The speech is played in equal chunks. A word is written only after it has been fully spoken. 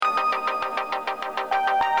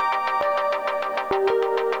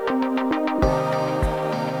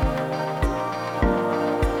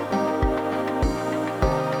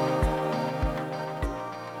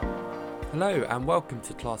Hello and welcome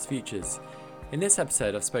to Class Futures. In this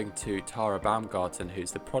episode I've spoken to Tara Baumgarten, who's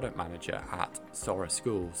the product manager at Sora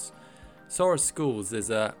Schools. Sora Schools is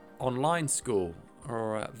an online school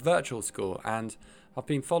or a virtual school, and I've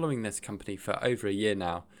been following this company for over a year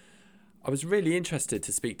now. I was really interested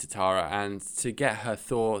to speak to Tara and to get her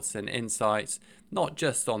thoughts and insights, not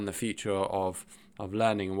just on the future of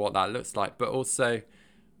learning and what that looks like, but also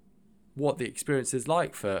what the experience is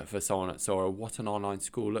like for someone at Sora, what an online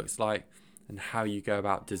school looks like, and how you go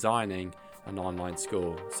about designing an online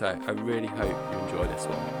school. So I really hope you enjoy this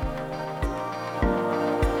one.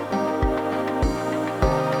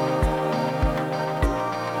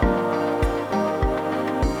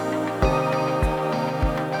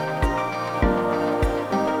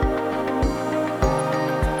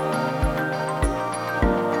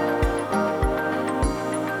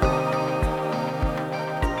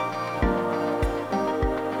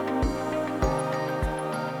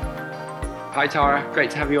 Hi Tara,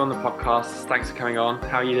 great to have you on the podcast. Thanks for coming on.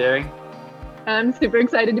 How are you doing? I'm super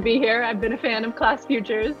excited to be here. I've been a fan of Class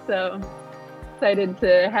Futures, so excited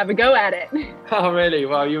to have a go at it. Oh really?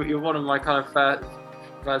 Well, you're one of my kind of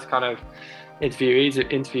first kind of interviews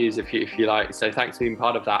if you like. So thanks for being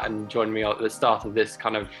part of that and joining me at the start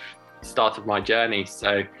of my journey.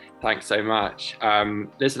 So thanks so much.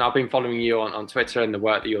 Listen, I've been following you on Twitter and the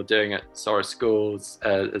work that you're doing at Sora Schools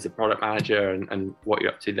as a product manager and what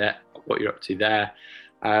you're up to there.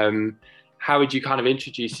 How would you kind of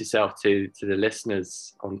introduce yourself to the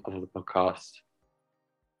listeners on the podcast?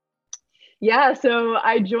 Yeah, so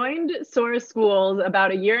I joined Sora Schools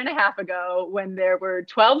about a year and a half ago when there were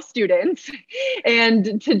 12 students.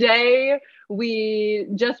 And today we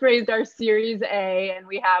just raised our Series A and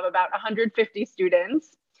we have about 150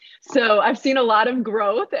 students. So I've seen a lot of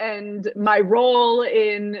growth, and my role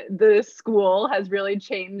in the school has really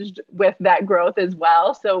changed with that growth as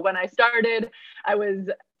well. So when I started,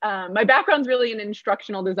 my background's really in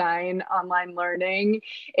instructional design, online learning.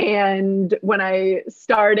 And when I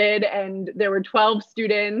started and there were 12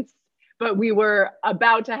 students, but we were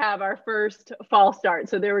about to have our first fall start.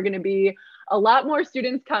 So there were going to be a lot more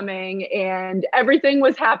students coming, and everything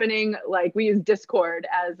was happening. Like, we use Discord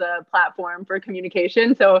as a platform for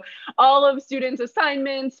communication. So all of students'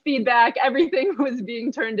 assignments, feedback, everything was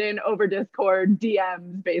being turned in over Discord,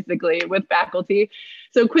 DMs basically with faculty.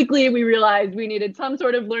 So quickly we realized we needed some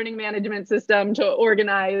sort of learning management system to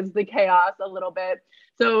organize the chaos a little bit.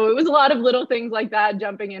 So it was a lot of little things like that,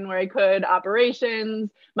 jumping in where I could,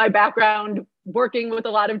 operations, my background working with a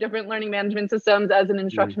lot of different learning management systems as an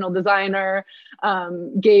instructional designer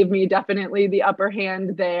gave me definitely the upper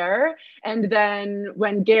hand there. And then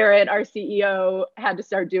when Garrett, our CEO, had to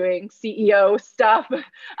start doing CEO stuff,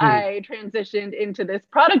 I transitioned into this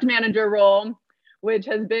product manager role, which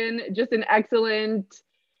has been just an excellent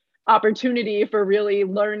opportunity for really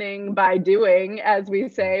learning by doing, as we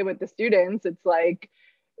say with the students. It's like,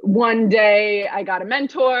 one day I got a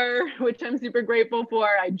mentor, which I'm super grateful for.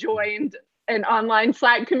 I joined an online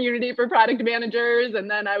Slack community for product managers, and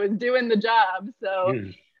then I was doing the job. So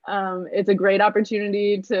it's a great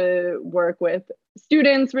opportunity to work with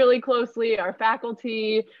students really closely, our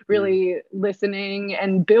faculty, really listening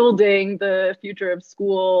and building the future of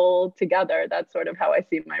school together. That's sort of how I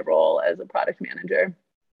see my role as a product manager.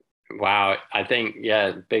 Wow, I think,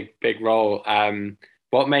 big role.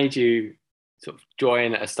 What made you sort of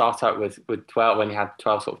join a startup with 12 when you had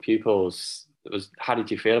 12 sort of pupils? How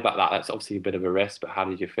did you feel about that? That's obviously a bit of a risk, but how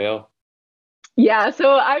did you feel? Yeah,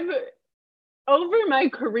 so I've over my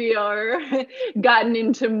career gotten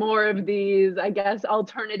into more of these, I guess,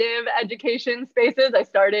 alternative education spaces. I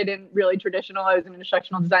started in really traditional. I was an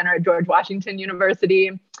instructional designer at George Washington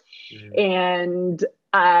University, and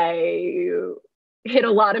I hit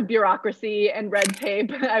a lot of bureaucracy and red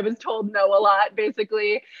tape. I was told no a lot,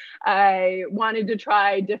 basically. I wanted to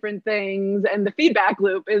try different things, and the feedback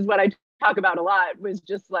loop is what I talk about a lot, was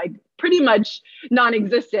just like pretty much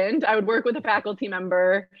non-existent. I would work with a faculty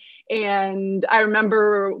member, and I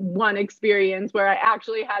remember one experience where I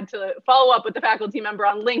actually had to follow up with the faculty member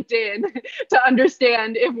on LinkedIn to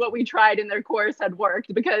understand if what we tried in their course had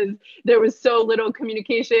worked, because there was so little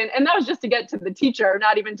communication. And that was just to get to the teacher,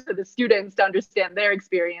 not even to the students, to understand their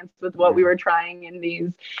experience with what we were trying in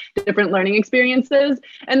these different learning experiences.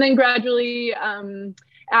 And then gradually,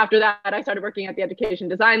 after that, I started working at the Education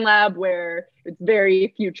Design Lab, where it's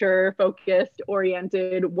very future focused,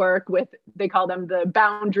 oriented work with, they call them the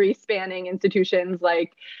boundary spanning institutions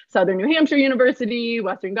like Southern New Hampshire University,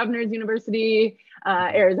 Western Governors University,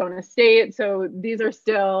 Arizona State. So these are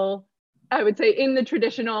still, I would say, in the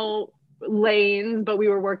traditional lanes, but we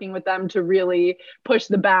were working with them to really push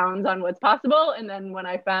the bounds on what's possible. And then when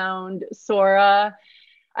I found Sora,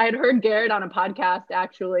 I had heard Garrett on a podcast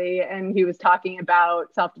actually, and he was talking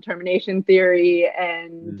about self-determination theory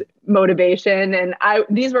and motivation. And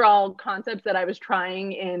these were all concepts that I was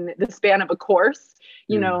trying in the span of a course,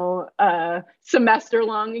 a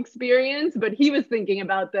semester-long experience. But he was thinking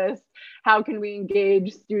about this. How can we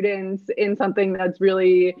engage students in something that's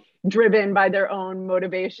really driven by their own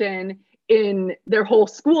motivation in their whole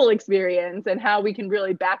school experience, and how we can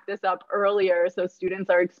really back this up earlier so students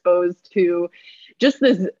are exposed to just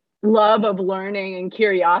this love of learning and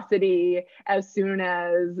curiosity as soon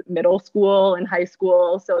as middle school and high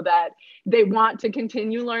school, so that they want to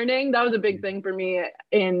continue learning. That was a big thing for me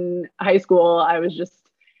in high school. I was just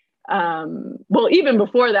even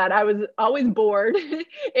before that, I was always bored.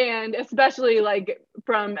 And especially like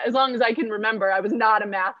from as long as I can remember, I was not a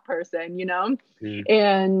math person,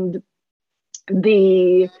 And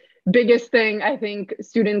the biggest thing I think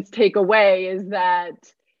students take away is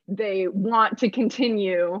that they want to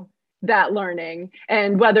continue that learning.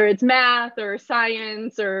 And whether it's math or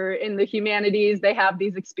science or in the humanities, they have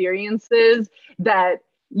these experiences that,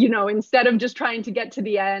 instead of just trying to get to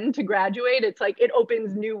the end to graduate, it's like it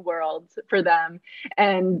opens new worlds for them.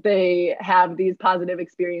 And they have these positive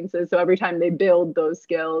experiences. So every time they build those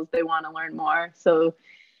skills, they want to learn more. So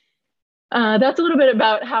that's a little bit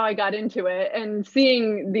about how I got into it, and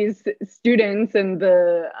seeing these students and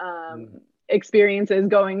the experiences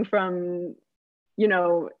going from,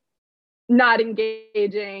 not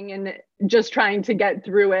engaging and just trying to get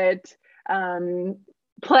through it,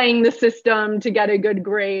 playing the system to get a good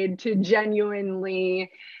grade, to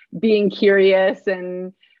genuinely being curious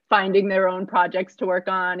and finding their own projects to work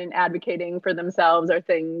on and advocating for themselves, are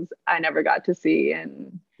things I never got to see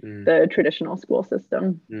in the traditional school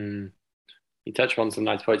system. You touched on some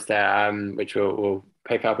nice points there, which we'll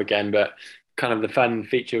pick up again. But kind of the fun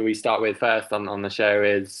feature we start with first on the show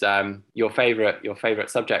is your favorite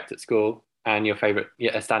subject at school and your favorite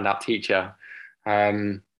standout teacher.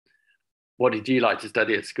 What did you like to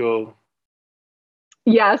study at school?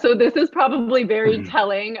 Yeah, so this is probably very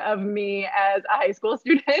telling of me as a high school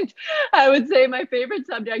student. I would say my favorite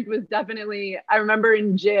subject was definitely, I remember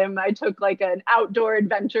in gym, I took like an outdoor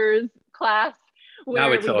adventures class where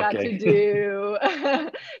we got to do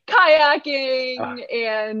kayaking,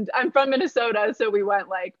 and I'm from Minnesota, so we went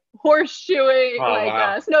like horseshoeing,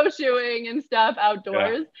 snowshoeing and stuff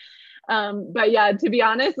outdoors. But yeah, to be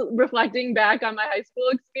honest, reflecting back on my high school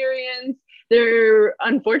experience, there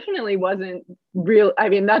unfortunately wasn't real. I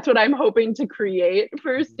mean, that's what I'm hoping to create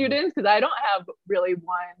for students, because I don't have really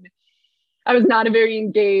one. I was not a very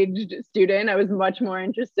engaged student. I was much more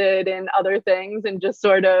interested in other things and just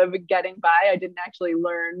sort of getting by. I didn't actually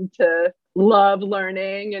learn to love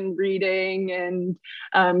learning and reading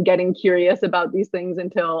and getting curious about these things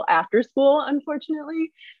until after school,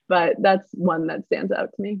 unfortunately. But that's one that stands out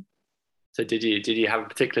to me. So did you have a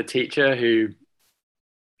particular teacher who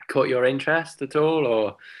caught your interest at all,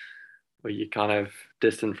 or were you kind of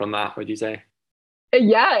distant from that, would you say?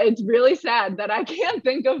 Yeah, it's really sad that I can't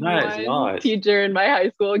think of one teacher in my high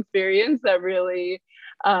school experience that really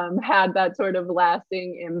had that sort of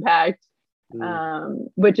lasting impact,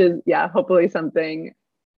 which is, hopefully something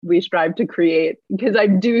we strive to create, because I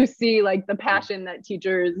do see like the passion that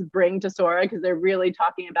teachers bring to Sora, because they're really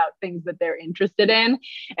talking about things that they're interested in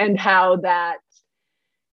and how that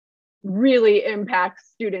really impacts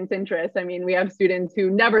students' interests. I mean, we have students who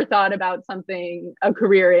never thought about a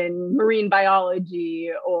career in marine biology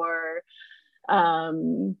or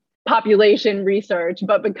population research,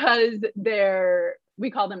 but because we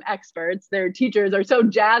call them experts, their teachers are so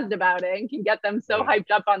jazzed about it and can get them so hyped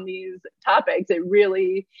up on these topics, it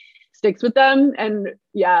really sticks with them. And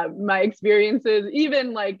yeah, my experiences,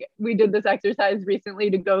 even like we did this exercise recently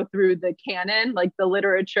to go through the canon, like the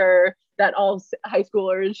literature that all high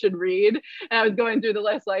schoolers should read. And I was going through the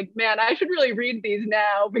list like, man, I should really read these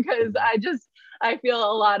now, because I feel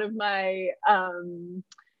a lot of my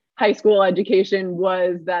high school education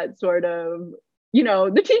was that sort of,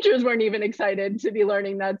 the teachers weren't even excited to be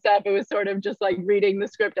learning that stuff. It was sort of just like reading the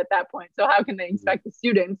script at that point. So how can they expect the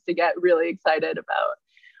students to get really excited about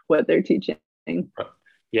what they're teaching?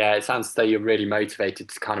 Yeah, it sounds as though you're really motivated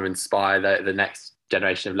to kind of inspire the next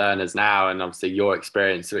generation of learners now, and obviously your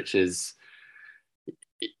experience, which is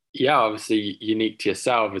obviously unique to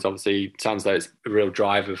yourself, is obviously sounds like it's a real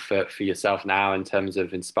driver for yourself now in terms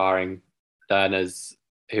of inspiring learners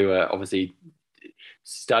who are obviously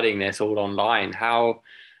studying this all online. How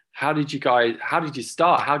did you start? How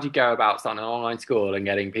did you go about starting an online school and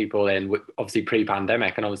getting people in, obviously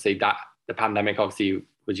pre-pandemic, and obviously that the pandemic obviously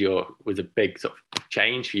was a big sort of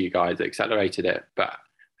change for you guys that accelerated it. But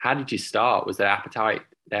how did you start? Was there appetite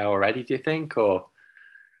there already, do you think, or?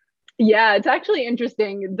 Yeah, it's actually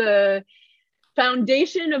interesting. The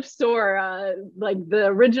foundation of Sora, like the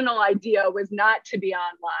original idea was not to be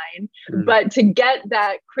online, but to get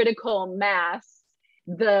that critical mass,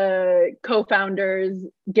 the co-founders,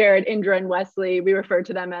 Garrett, Indra, and Wesley, we refer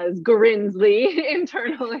to them as Grinsley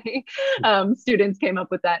internally. Students came up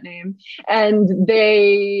with that name. And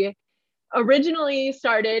they originally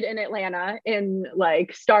started in Atlanta in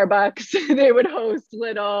like Starbucks. They would host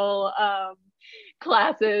little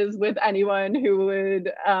classes with anyone who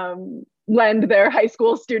would lend their high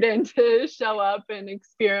school student to show up and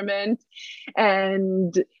experiment.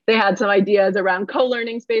 And they had some ideas around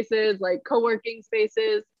co-learning spaces, like co-working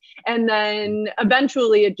spaces. And then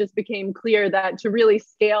eventually it just became clear that to really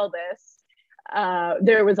scale this,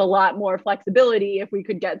 there was a lot more flexibility if we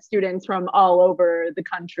could get students from all over the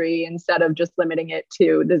country instead of just limiting it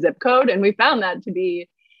to the zip code. And we found that to be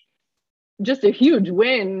just a huge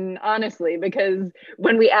win, honestly, because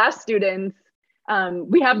when we ask students,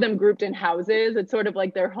 we have them grouped in houses. It's sort of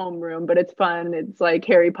like their homeroom, but it's fun. It's like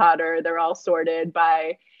Harry Potter. They're all sorted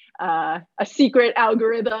by a secret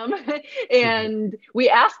algorithm. And we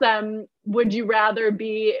ask them, would you rather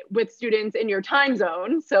be with students in your time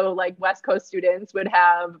zone? So like West Coast students would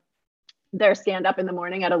have their stand up in the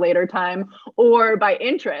morning at a later time, or by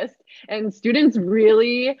interest. And students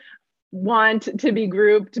really want to be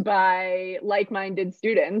grouped by like-minded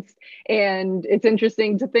students. And it's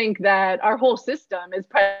interesting to think that our whole system is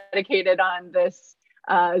predicated on this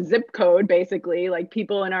zip code, basically, like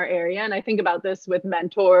people in our area. And I think about this with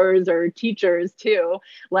mentors or teachers too.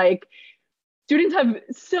 Like students have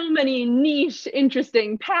so many niche,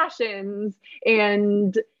 interesting passions,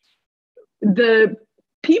 and the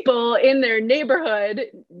people in their neighborhood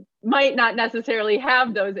might not necessarily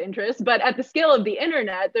have those interests, but at the scale of the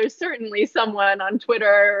internet, there's certainly someone on Twitter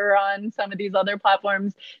or on some of these other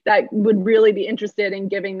platforms that would really be interested in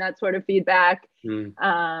giving that sort of feedback in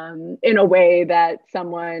a way that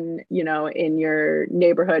someone, you know, in your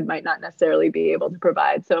neighborhood might not necessarily be able to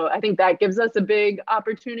provide. So I think that gives us a big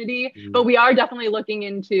opportunity, but we are definitely looking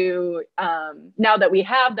into, now that we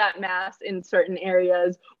have that mass in certain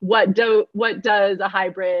areas, what does a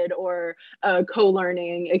hybrid or a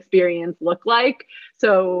co-learning experience look like?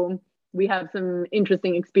 So we have some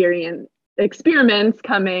interesting experiments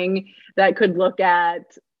coming that could look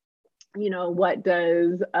at, you know, what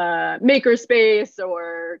does makerspace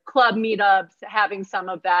or club meetups, having some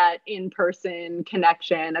of that in-person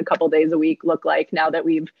connection a couple days a week look like, now that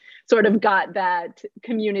we've sort of got that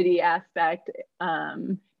community aspect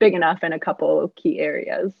big enough in a couple of key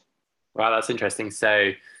areas. Wow, that's interesting.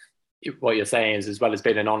 So what you're saying is, as well as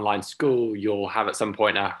being an online school, you'll have at some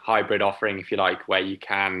point a hybrid offering, if you like, where you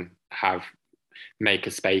can have maker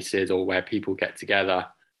spaces or where people get together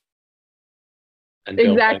and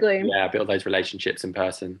build those relationships in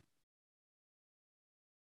person.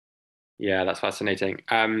 Yeah, that's fascinating.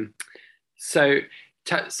 So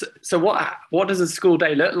what does a school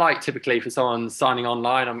day look like typically for someone signing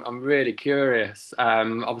online? I'm really curious.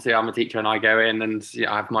 Obviously, I'm a teacher and I go in and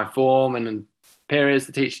I have my form and periods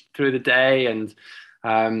to teach through the day, and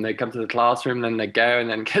they come to the classroom, then they go, and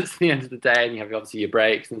then it gets to the end of the day, and you have obviously your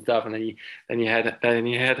breaks and stuff, and then you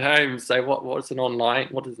head home. So what does an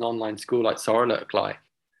online school like Sora look like?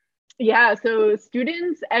 Yeah, so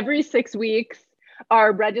students every 6 weeks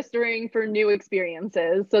are registering for new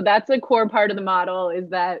experiences. So that's a core part of the model, is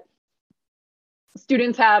that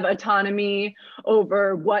students have autonomy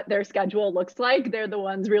over what their schedule looks like. They're the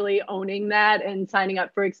ones really owning that and signing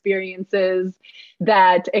up for experiences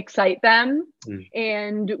that excite them.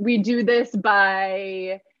 And we do this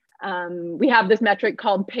by, we have this metric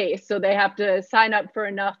called pace. So they have to sign up for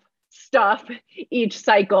enough stuff each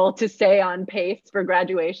cycle to stay on pace for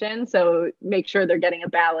graduation. So make sure they're getting a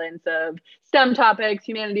balance of STEM topics,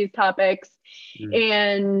 humanities topics,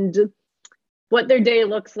 and what their day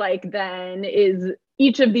looks like then is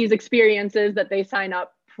each of these experiences that they sign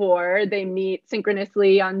up for, they meet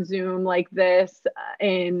synchronously on Zoom like this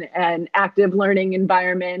in an active learning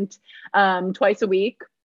environment twice a week.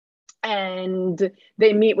 And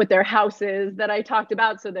they meet with their houses that I talked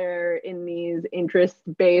about. So they're in these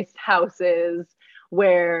interest-based houses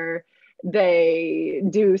where they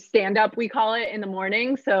do stand-up, we call it, in the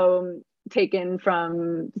morning. So taken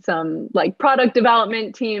from some like product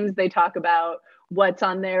development teams, they talk about what's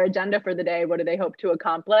on their agenda for the day, what do they hope to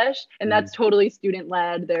accomplish. And that's totally student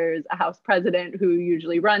led. There's a house president who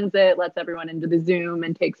usually runs it, lets everyone into the Zoom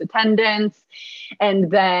and takes attendance,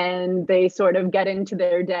 and then they sort of get into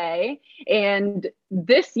their day. And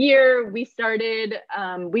this year we started,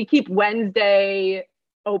 we keep Wednesday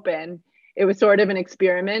open. It was sort of an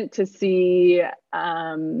experiment to see.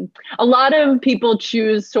 A lot of people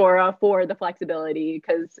choose Sora for the flexibility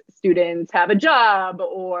because students have a job,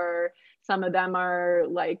 or some of them are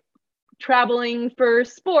like traveling for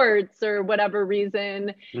sports or whatever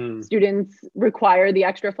reason. Students require the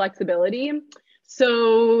extra flexibility.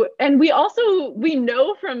 So, and we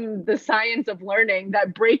know from the science of learning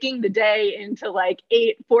that breaking the day into like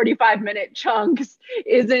 8 45-minute chunks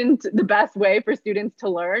isn't the best way for students to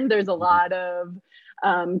learn. There's a lot of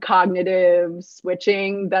cognitive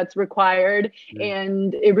switching that's required.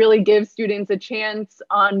 And it really gives students a chance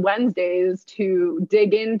on Wednesdays to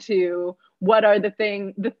dig into what are the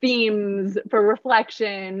themes for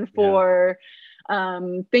reflection, for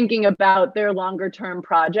thinking about their longer term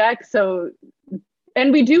projects. So,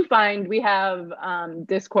 and we do find we have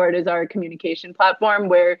Discord as our communication platform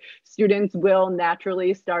where students will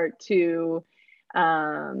naturally start to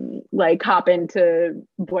like hop into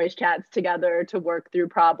voice chats together to work through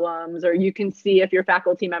problems, or you can see if your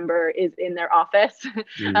faculty member is in their office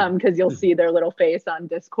because you'll see their little face on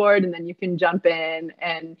Discord, and then you can jump in,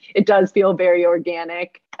 and it does feel very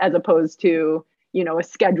organic as opposed to, you know, a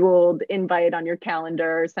scheduled invite on your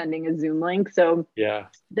calendar, sending a Zoom link. So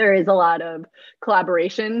there is a lot of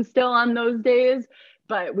collaboration still on those days,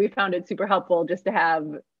 but we found it super helpful just to have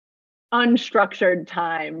unstructured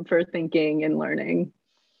time for thinking and learning.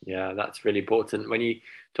 Yeah, that's really important. When you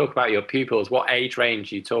talk about your pupils, what age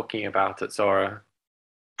range are you talking about at Sora?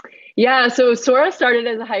 Yeah, so Sora started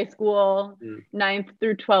as a high school, 9th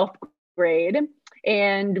through 12th grade.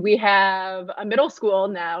 And we have a middle school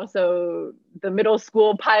now. So the middle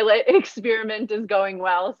school pilot experiment is going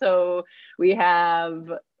well. So we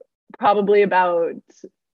have probably about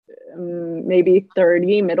maybe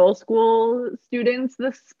 30 middle school students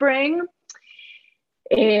this spring.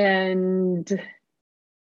 And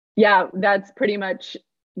yeah, that's pretty much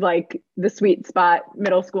like the sweet spot,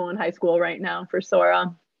 middle school and high school right now for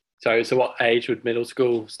Sora. So what age would middle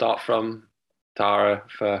school start from, Tara,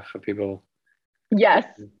 for people? Yes.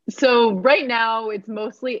 So right now it's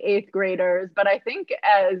mostly 8th graders, but I think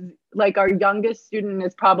as like our youngest student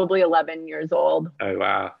is probably 11 years old. Oh,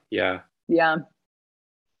 wow. Yeah. Yeah.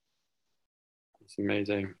 It's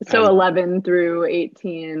amazing. So 11 through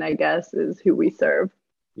 18, I guess, is who we serve.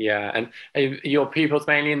 Yeah. And are your pupils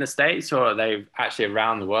mainly in the States, or are they actually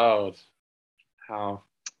around the world? How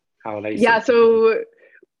are they? Yeah. So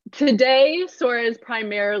today Sora is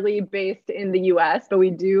primarily based in the US, but we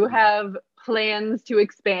do have plans to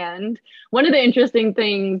expand. One of the interesting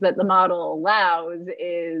things that the model allows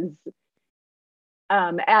is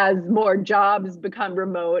as more jobs become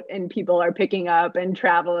remote and people are picking up and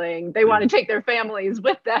traveling, they want to take their families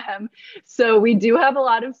with them. So we do have a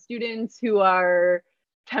lot of students who are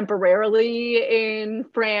temporarily in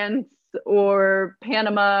France or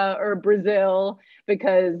Panama or Brazil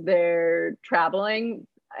because they're traveling.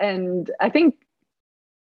 And I think,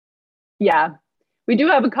 we do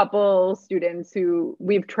have a couple students who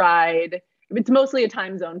we've tried. It's mostly a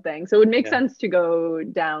time zone thing. So it would make sense to go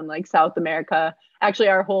down like South America. Actually,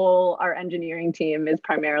 our engineering team is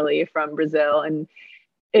primarily from Brazil. And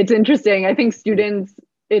it's interesting. I think students,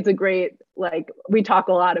 it's a great, like, we talk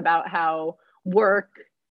a lot about how work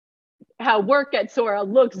at Sora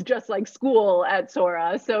looks just like school at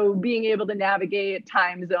Sora. So being able to navigate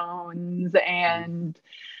time zones and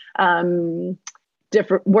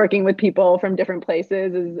working with people from different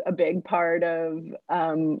places is a big part of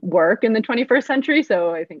work in the 21st century.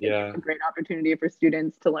 So I think it's a great opportunity for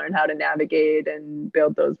students to learn how to navigate and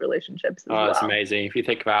build those relationships as well. That's amazing. If you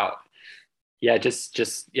think about,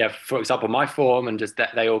 for example, my form, and just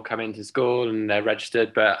that they all come into school and they're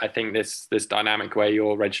registered. But I think this dynamic where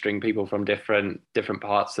you're registering people from different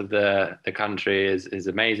parts of the country is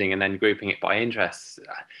amazing, and then grouping it by interests,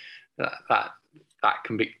 that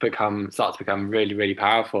can start to become really, really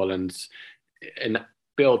powerful and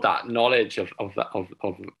build that knowledge of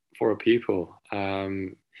for a pupil.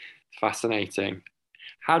 Fascinating.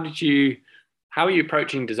 How are you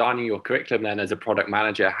approaching designing your curriculum then as a product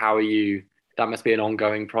manager? That must be an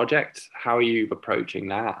ongoing project. How are you approaching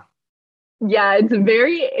that? Yeah, it's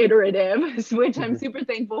very iterative, which I'm super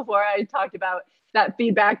thankful for. I talked about that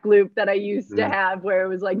feedback loop that I used to have, where it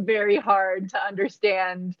was like very hard to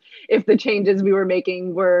understand if the changes we were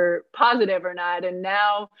making were positive or not. And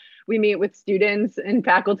now we meet with students and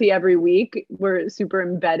faculty every week. We're super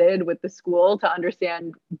embedded with the school to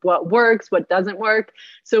understand what works, what doesn't work.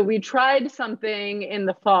 So we tried something in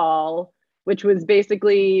the fall, which was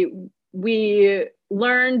basically, we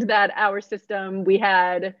learned that our system, we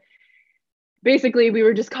were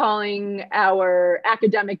just calling our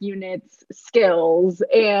academic units skills,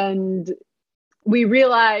 and we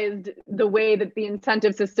realized the way that the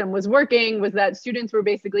incentive system was working was that students were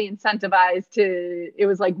basically incentivized to, it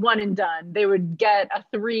was like one and done. They would get a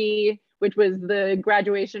 3, which was the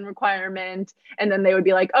graduation requirement, and then they would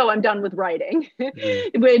be like, oh, I'm done with writing,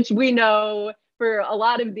 which we know for a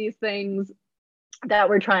lot of these things that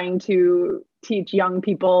we're trying to teach young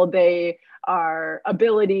people, they are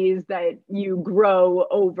abilities that you grow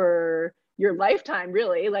over your lifetime,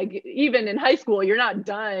 really. Like even in high school, you're not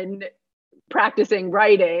done practicing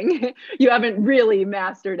writing. You haven't really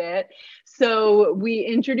mastered it. So we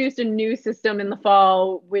introduced a new system in the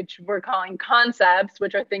fall, which we're calling concepts,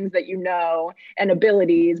 which are things that you know, and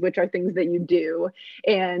abilities, which are things that you do.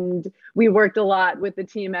 And we worked a lot with the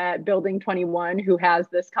team at Building 21, who has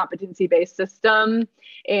this competency-based system.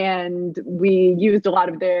 And we used a lot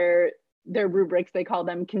of their rubrics, they call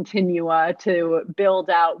them continua, to build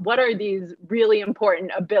out what are these really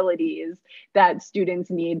important abilities that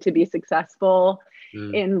students need to be successful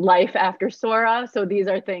in life after Sora. So these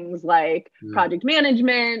are things like project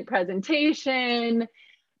management, presentation,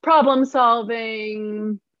 problem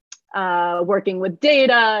solving, working with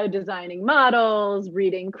data, designing models,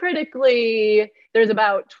 reading critically. There's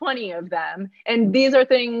about 20 of them. And these are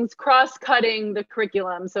things cross-cutting the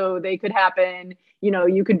curriculum. So they could happen,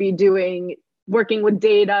 you could be working with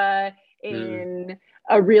data in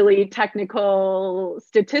a really technical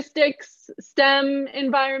statistics STEM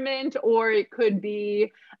environment, or it could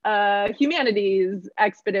be a humanities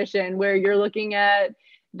expedition where you're looking at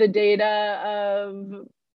the data of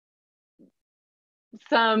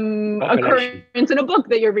some occurrence in a book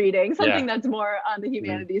that you're reading, something that's more on the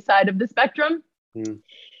humanities side of the spectrum.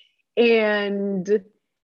 And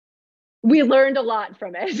we learned a lot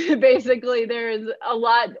from it. Basically, there's a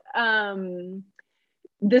lot,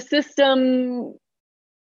 the system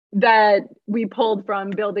that we pulled from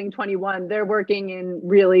Building 21, they're working in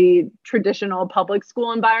really traditional public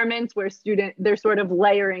school environments where they're sort of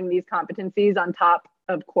layering these competencies on top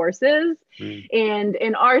of courses. And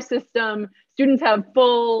in our system, students have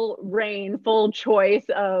full reign, full choice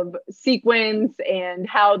of sequence and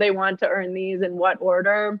how they want to earn these in what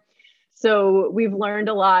order. So we've learned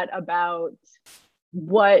a lot about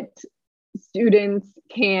what students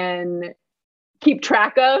can keep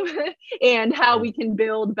track of and how we can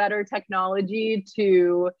build better technology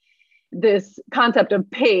to this concept of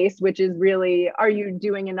pace, which is really, are you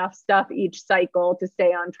doing enough stuff each cycle to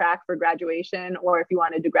stay on track for graduation? Or if you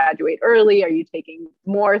wanted to graduate early, are you taking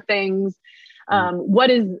more things? What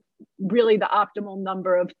is really the optimal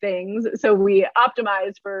number of things? So we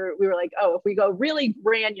optimized we were like, oh, if we go really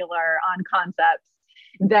granular on concepts,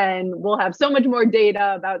 then we'll have so much more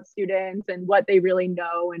data about students and what they really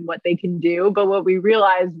know and what they can do. But what we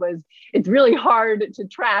realized was it's really hard to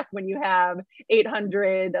track when you have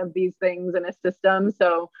 800 of these things in a system.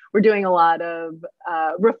 So we're doing a lot of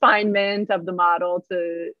refinement of the model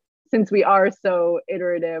since we are so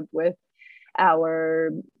iterative with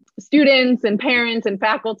our students and parents and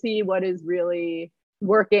faculty, what is really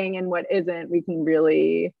working and what isn't, we can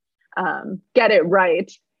really get it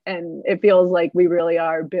right. And it feels like we really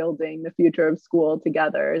are building the future of school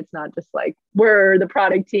together. It's not just like we're the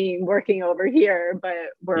product team working over here, but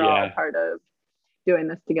we're all part of doing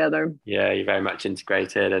this together. Yeah, you're very much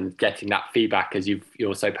integrated, and getting that feedback, as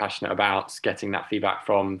you're so passionate about, getting that feedback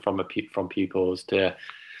from pupils to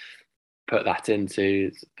put that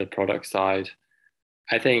into the product side.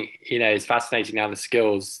 I think, it's fascinating now the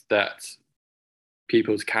skills that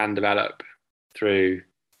pupils can develop through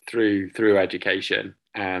education,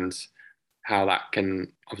 and how that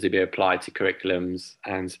can obviously be applied to curriculums.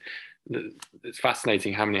 And it's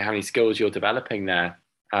fascinating how many skills you're developing there.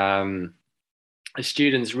 Are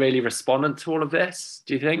students really respondent to all of this,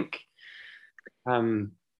 do you think?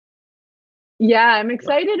 Yeah, I'm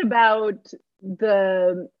excited about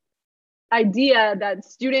the idea that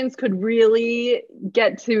students could really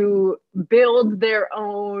get to build their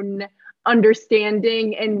own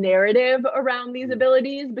understanding and narrative around these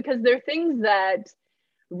abilities, because they're things that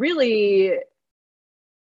really,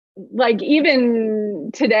 like,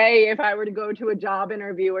 even today, if I were to go to a job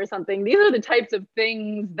interview or something, these are the types of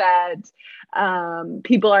things that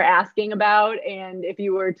people are asking about. And if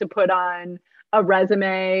you were to put on a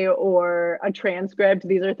resume or a transcript,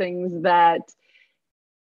 these are things that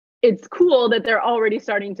it's cool that they're already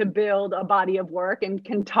starting to build a body of work and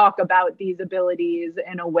can talk about these abilities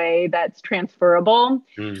in a way that's transferable.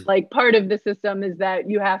 Like part of the system is that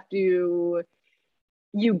you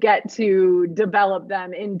get to develop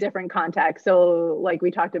them in different contexts. So like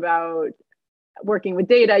we talked about working with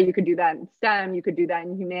data, you could do that in STEM, you could do that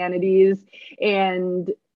in humanities,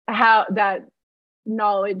 and how that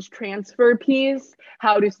knowledge transfer piece,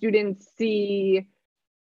 how do students see,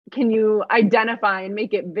 can you identify and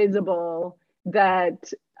make it visible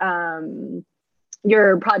that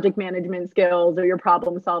your project management skills or your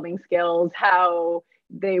problem solving skills, how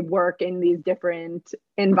they work in these different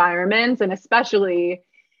environments, and especially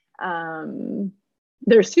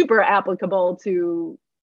they're super applicable to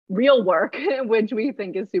real work, which we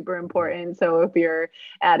think is super important. So if you're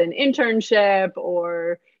at an internship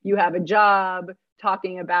or you have a job,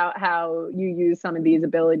 talking about how you use some of these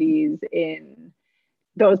abilities in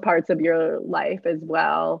those parts of your life as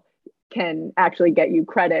well can actually get you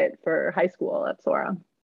credit for high school at Sora.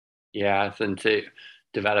 Yeah, and to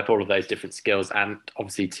develop all of those different skills, and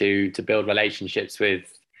obviously to build relationships with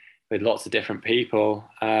lots of different people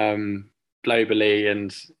globally,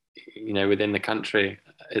 and within the country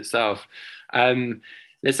itself.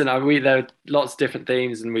 Listen, there are lots of different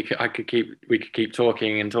themes, and we could keep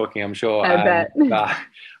talking and talking, I'm sure. I bet. But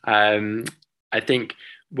I think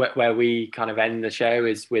where we kind of end the show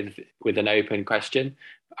is with an open question,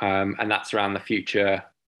 and that's around the future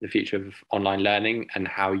of online learning and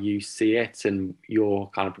how you see it and your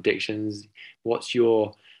kind of predictions. What's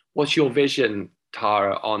your vision,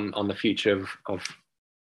 Tara, on the future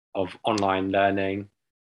of online learning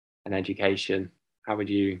and education? How would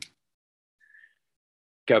you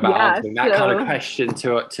go about answering that kind of question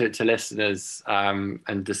to listeners,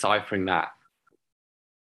 and deciphering that?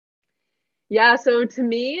 Yeah, so to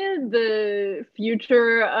me, the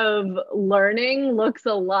future of learning looks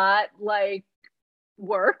a lot like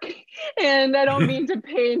work. And I don't mean to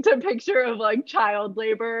paint a picture of like child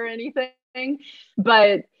labor or anything,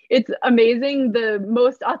 but it's amazing the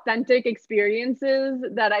most authentic experiences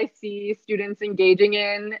that I see students engaging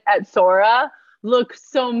in at Sora look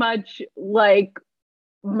so much like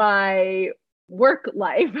my work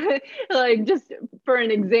life. Like, just for an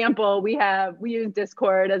example, we use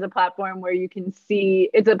Discord as a platform where you can see,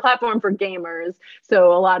 it's a platform for gamers.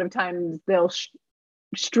 So a lot of times they'll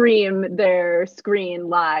stream their screen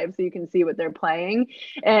live so you can see what they're playing.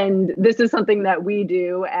 And this is something that we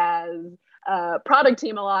do as a product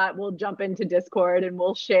team a lot. We'll jump into Discord and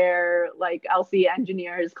we'll share, like, I'll see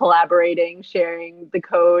engineers collaborating, sharing the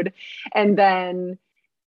code. And then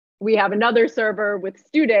we have another server with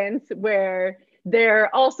students where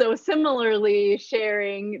they're also similarly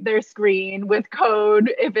sharing their screen with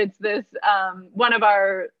code. If it's this, one of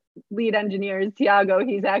our lead engineers, Tiago,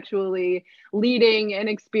 he's actually leading and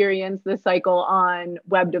experienced the cycle on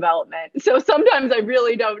web development. So sometimes I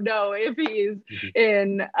really don't know if he's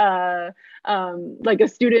in like a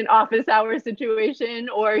student office hour situation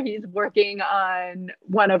or he's working on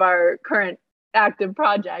one of our current active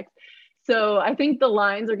projects. So I think the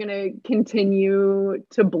lines are going to continue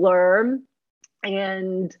to blur,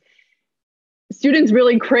 and students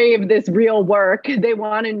really crave this real work. They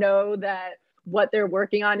want to know that what they're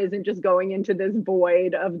working on isn't just going into this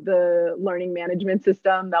void of the learning management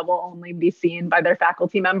system that will only be seen by their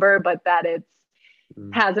faculty member, but that it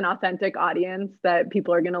has an authentic audience, that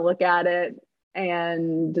people are going to look at it.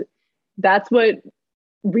 And that's what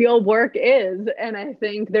real work is. And I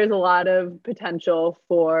think there's a lot of potential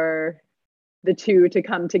for the two to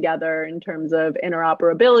come together in terms of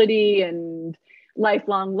interoperability and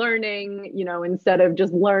lifelong learning, instead of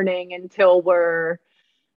just learning until we're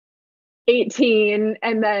 18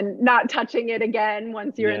 and then not touching it again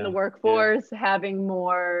once you're in the workforce, having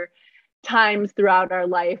more times throughout our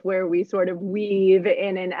life where we sort of weave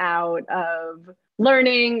in and out of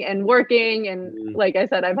learning and working. And like I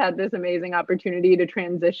said, I've had this amazing opportunity to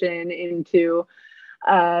transition into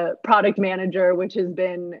product manager, which has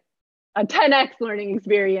been a 10x learning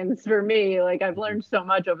experience for me. Like, I've learned so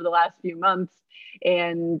much over the last few months,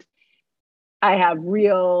 and I have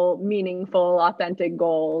real, meaningful, authentic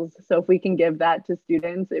goals. So if we can give that to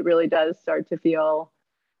students, it really does start to feel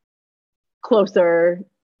closer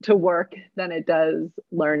to work than it does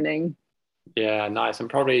learning. Yeah, nice. And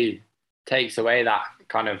probably takes away that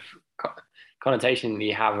kind of connotation that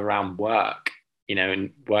you have around work,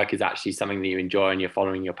 and work is actually something that you enjoy and you're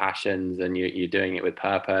following your passions and you're doing it with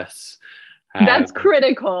purpose. That's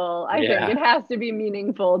critical. I think it has to be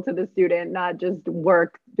meaningful to the student, not just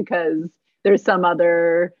work because there's some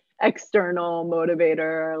other external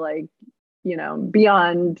motivator, like,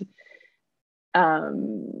 beyond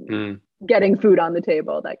getting food on the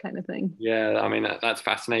table, that kind of thing. Yeah, I mean that's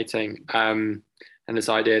fascinating. And this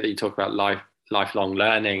idea that you talk about lifelong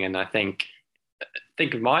learning, and I think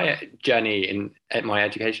of my journey in my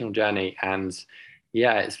educational journey, and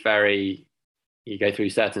yeah, it's very, you go through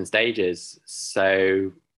certain stages.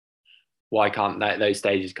 So why can't those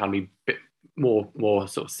stages kind of be a bit more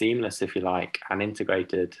sort of seamless, if you like, and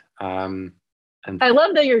integrated? And I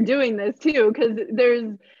love that you're doing this too, because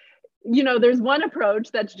there's one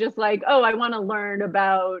approach that's just like, oh, I want to learn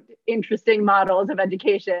about interesting models of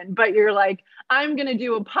education. But you're like, I'm going to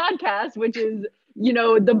do a podcast, which is,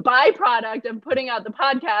 the byproduct of putting out the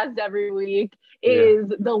podcast every week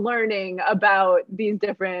is the learning about these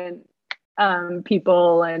different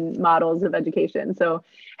people and models of education. So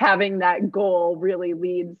having that goal really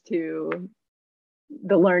leads to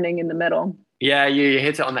the learning in the middle. Yeah, you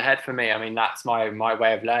hit it on the head for me. I mean, that's my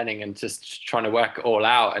way of learning, and just trying to work it all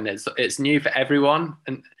out. And it's new for everyone,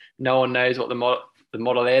 and no one knows what the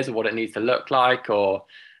model is or what it needs to look like. Or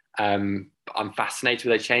I'm fascinated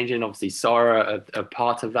with it changing. Obviously, Sora are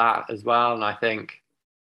part of that as well, and I think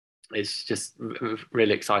it's just a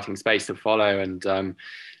really exciting space to follow. And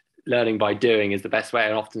learning by doing is the best way.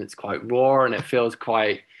 And often it's quite raw, and it feels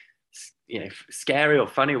quite scary or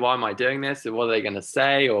funny. Why am I doing this? What are they going to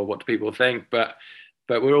say, or what do people think? But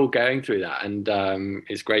we're all going through that, and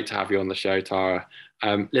it's great to have you on the show, Tara.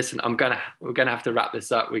 Listen, we're gonna have to wrap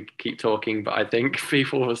this up. We keep talking, but I think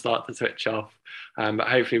people will start to switch off. But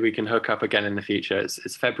hopefully we can hook up again in the future.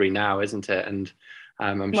 It's February now, isn't it? And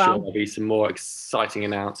I'm sure there'll be some more exciting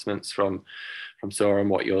announcements from Sora and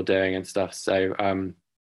what you're doing and stuff. So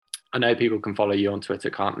I know people can follow you on Twitter,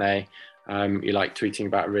 can't they? You like tweeting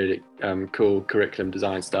about really cool curriculum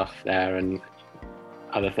design stuff there and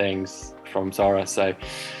other things from Sora. So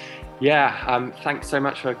yeah, thanks so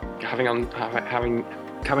much for coming on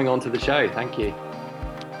to the show. Thank you.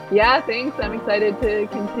 Yeah, thanks. I'm excited to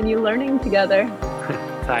continue learning together.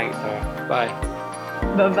 Thanks, Sora. Bye.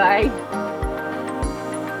 Bye-bye.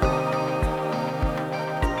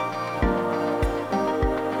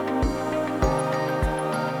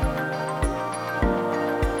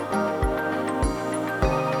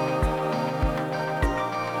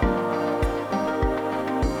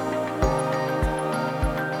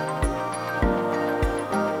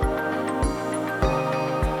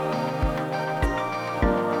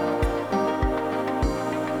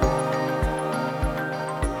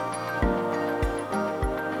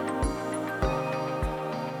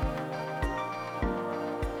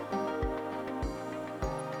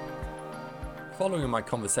 Following my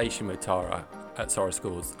conversation with Tara at Sora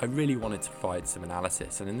Schools, I really wanted to provide some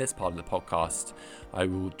analysis, and in this part of the podcast I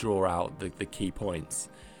will draw out the key points.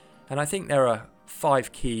 And I think there are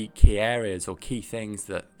 5 key areas or key things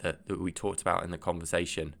that we talked about in the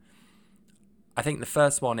conversation. I think the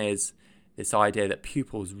first one is this idea that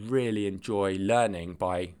pupils really enjoy learning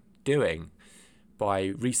by doing. By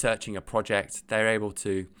researching a project, they're able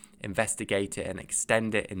to investigate it and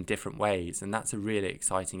extend it in different ways, and that's a really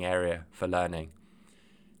exciting area for learning.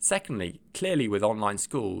 Secondly, clearly with online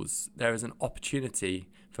schools, there is an opportunity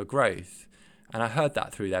for growth, and I heard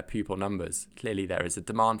that through their pupil numbers. Clearly there is a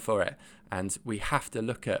demand for it, and we have to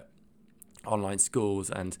look at online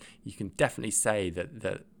schools, and you can definitely say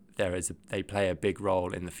that they play a big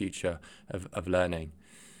role in the future of learning.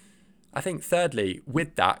 I think thirdly,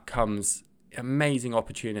 with that comes amazing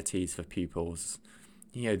opportunities for pupils.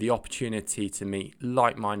 The opportunity to meet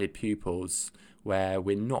like-minded pupils where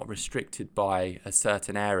we're not restricted by a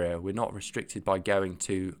certain area, we're not restricted by going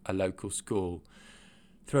to a local school.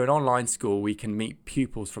 Through an online school, we can meet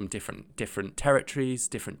pupils from different territories,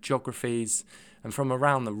 different geographies, and from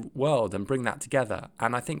around the world, and bring that together.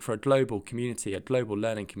 And I think for a global community, a global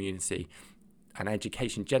learning community, and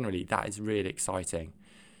education generally, that is really exciting.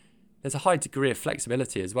 There's a high degree of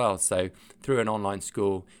flexibility as well. So through an online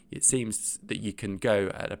school, it seems that you can go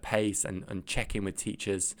at a pace and check in with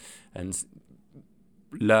teachers and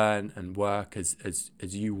learn and work as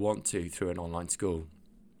you want to through an online school.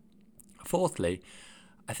 Fourthly,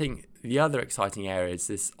 I think the other exciting area is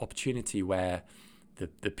this opportunity where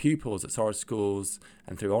the pupils at Sora Schools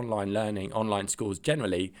and through online learning, online schools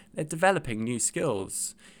generally, they're developing new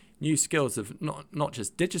skills of not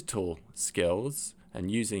just digital skills and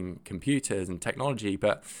using computers and technology,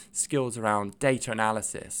 but skills around data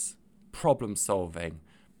analysis, problem solving,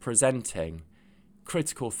 presenting,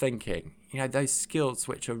 critical thinking. Those skills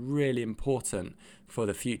which are really important for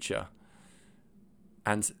the future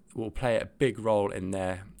and will play a big role in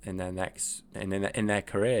their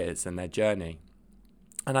careers and their journey.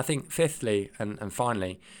 And I think fifthly and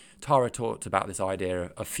finally, Tara talked about this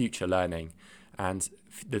idea of future learning. And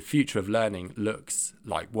the future of learning looks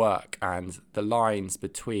like work, and the lines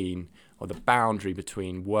between, or the boundary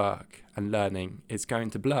between work and learning is going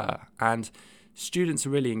to blur. And students are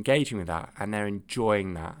really engaging with that, and they're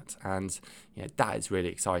enjoying that. And that is really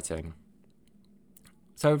exciting.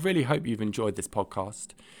 So I really hope you've enjoyed this podcast.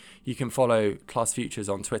 You can follow Class Futures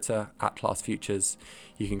on Twitter @ClassFutures.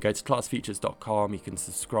 You can go to classfutures.com. You can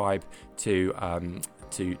subscribe to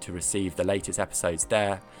receive the latest episodes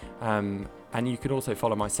there. And you can also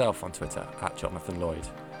follow myself on Twitter @JonathanLloyd.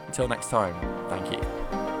 Until next time, thank you.